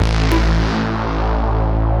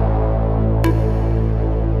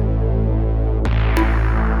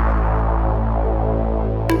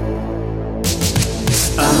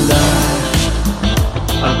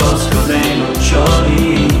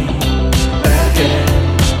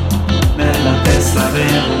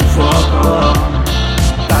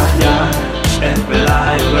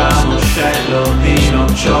Prendai un ramoscello di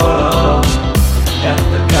nocciolo e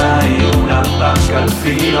attaccai una bacca al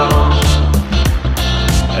filo.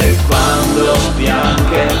 E quando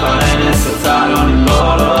bianche balene salzarono in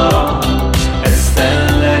volo e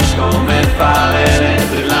stelle come falene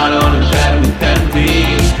brillarono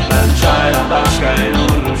intermittenti, lanciai la bacca in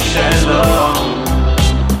un ruscello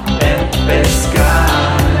e pescai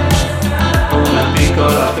una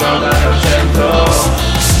piccola trota d'argento.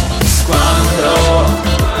 Quando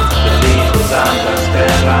vedi posata a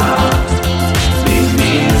terra mi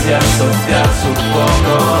misi a soffiar sul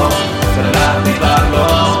fuoco per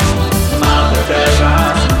attivarlo, ma per terra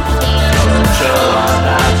cominciò ad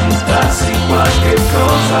agitarsi qualche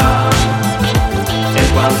cosa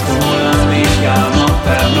e qualcuno mi chiamò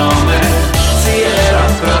per nome. Si era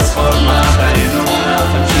trasformata in una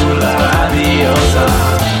fanciulla radiosa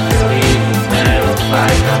che nero fra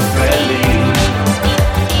i capelli,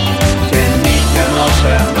 che mi chiamò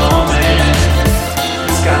per nome.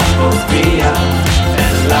 Scappo via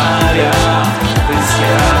nell'aria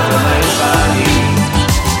rischiato dai sali.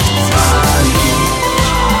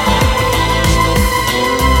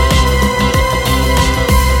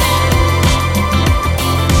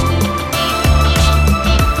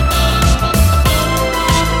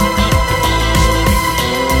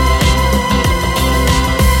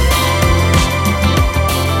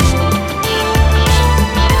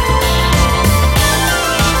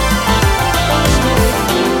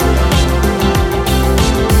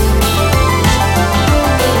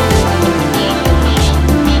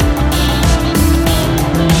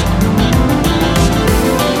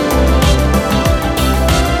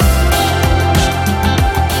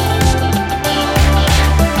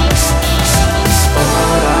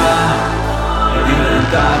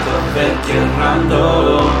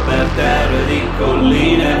 Errando per terre di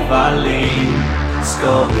colline e valli,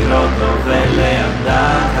 scoprirò dove l'è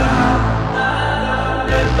andata.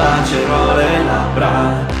 Le bacerò le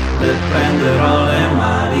labbra, le prenderò le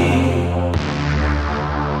mani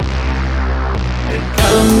e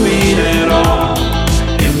camminerò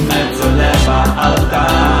in mezzo all'erba alta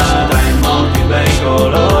tra i molti bei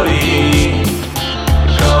colori.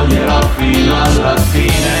 Coglierò fino alla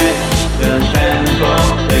fine del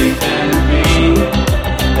tempo dei tempi,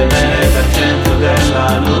 le vele d'argento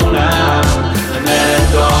della luna, le vele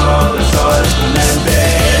d'oro del sole su neve.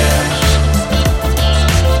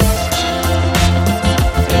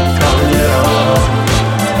 E coglierò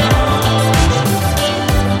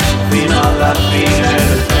fino alla fine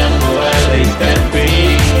del tempo e dei tempi.